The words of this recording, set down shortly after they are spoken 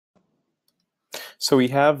So we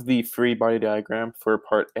have the free body diagram for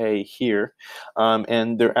part A here,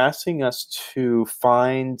 and they're asking us to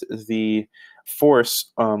find the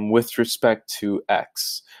force with respect to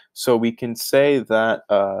x. So we can say that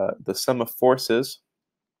the sum of forces,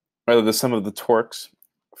 or the sum of the torques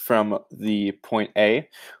from the point A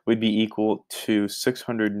would be equal to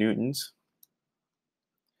 600 newtons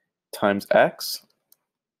times x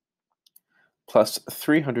plus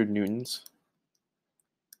 300 newtons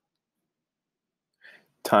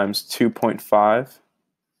times 2.5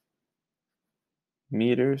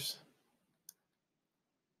 meters.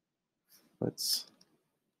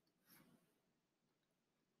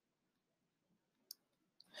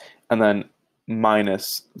 And then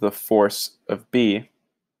minus the force of B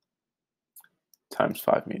times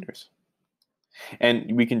 5 meters.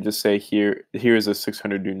 And we can just say here's a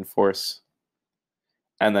 600 Newton force,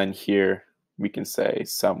 and then here we can say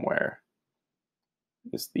somewhere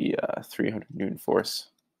is the 300 Newton force.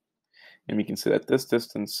 And we can say that this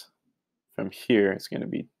distance from here is going to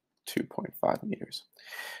be 2.5 meters.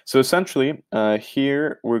 So essentially,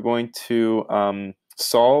 here we're going to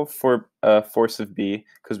solve for force of B,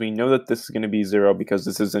 because we know that this is going to be 0 because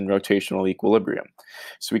this is in rotational equilibrium.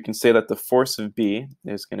 So we can say that the force of B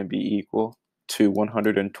is going to be equal to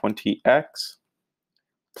 120x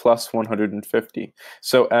plus 150.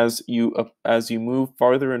 So as you move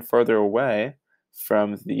farther and farther away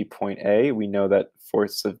from the point A, we know that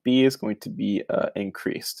force of B is going to be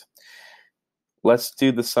increased. Let's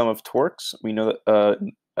do the sum of torques. We know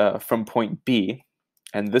that from point B,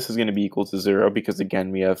 and this is going to be equal to 0 because,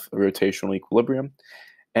 again, we have a rotational equilibrium.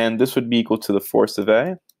 And this would be equal to the force of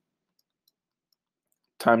A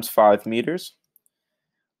times 5 meters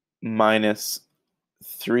minus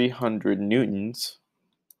 300 newtons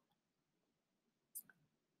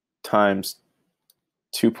times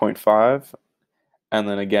 2.5, and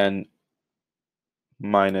then again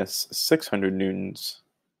minus 600 newtons.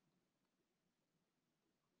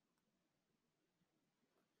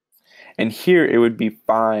 And here it would be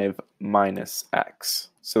 5 minus x.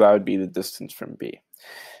 So that would be the distance from B.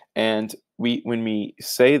 And when we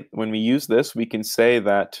use this, we can say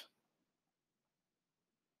that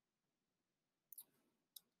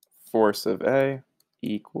force of A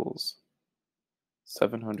equals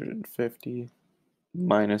 750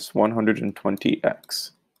 minus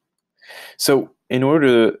 120x. So in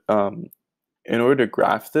order to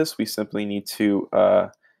graph this, we simply need to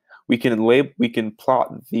we can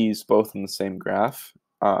plot these both in the same graph,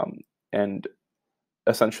 and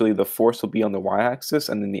essentially the force will be on the y-axis,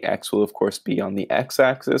 and then the x will of course be on the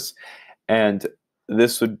x-axis, and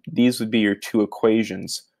these would be your two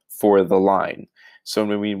equations for the line. So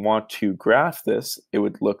when we want to graph this, it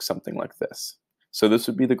would look something like this. So this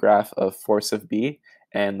would be the graph of force of B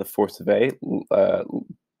and the force of A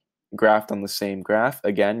graphed on the same graph.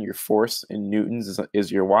 Again, your force in newtons is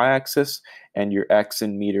your y-axis, and your x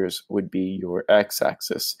in meters would be your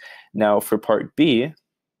x-axis. Now for part B,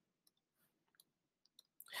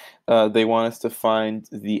 they want us to find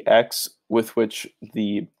the x with which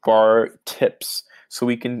the bar tips. So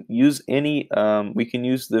we can use we can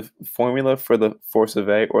use the formula for the force of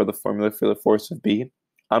A or the formula for the force of B.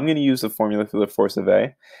 I'm going to use the formula for the force of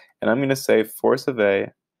A, and I'm going to say force of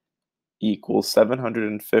A equals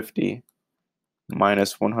 750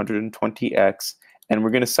 minus 120x, and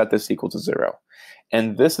we're going to set this equal to 0.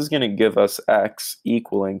 And this is going to give us x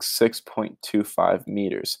equaling 6.25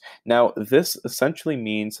 meters. Now, this essentially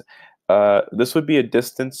means this would be a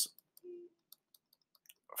distance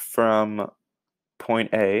from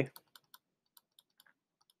point A,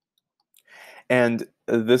 and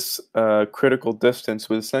this critical distance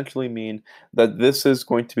would essentially mean that this is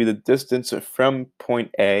going to be the distance from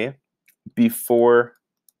point A before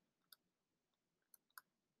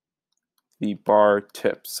the bar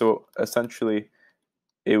tips. So essentially,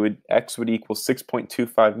 x would equal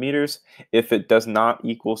 6.25 meters. If it does not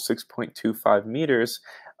equal 6.25 meters,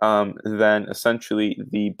 then essentially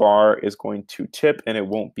the bar is going to tip and it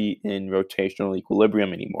won't be in rotational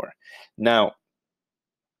equilibrium anymore. Now,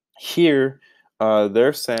 here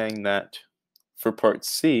they're saying that for part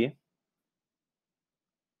C,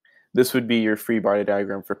 this would be your free body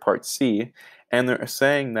diagram for part C, and they're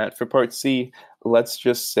saying that for part C, let's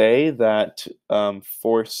just say that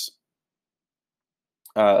force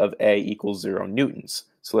of A equals 0 newtons.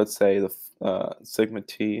 So let's say the sigma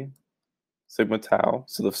tau,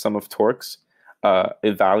 so the sum of torques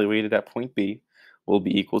evaluated at point B will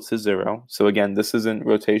be equal to 0. So again, this is in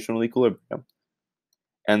rotational equilibrium.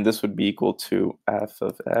 And this would be equal to F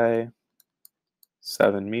of A,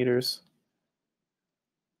 7 meters,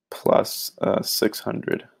 plus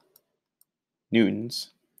 600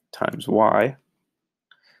 newtons times Y.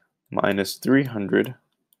 minus 300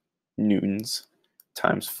 newtons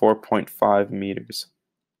times 4.5 meters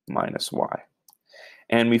minus y.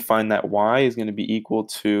 And we find that y is going to be equal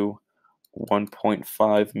to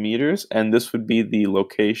 1.5 meters, and this would be the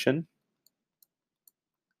location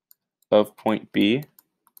of point B.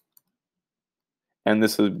 And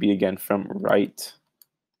this would be, again, from right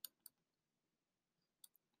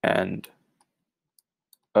end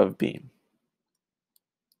of beam.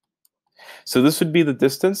 So this would be the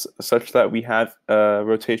distance such that we have a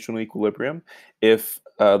rotational equilibrium if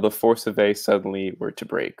the force of A suddenly were to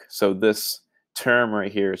break. So this term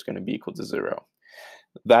right here is going to be equal to 0.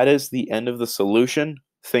 That is the end of the solution.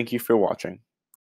 Thank you for watching.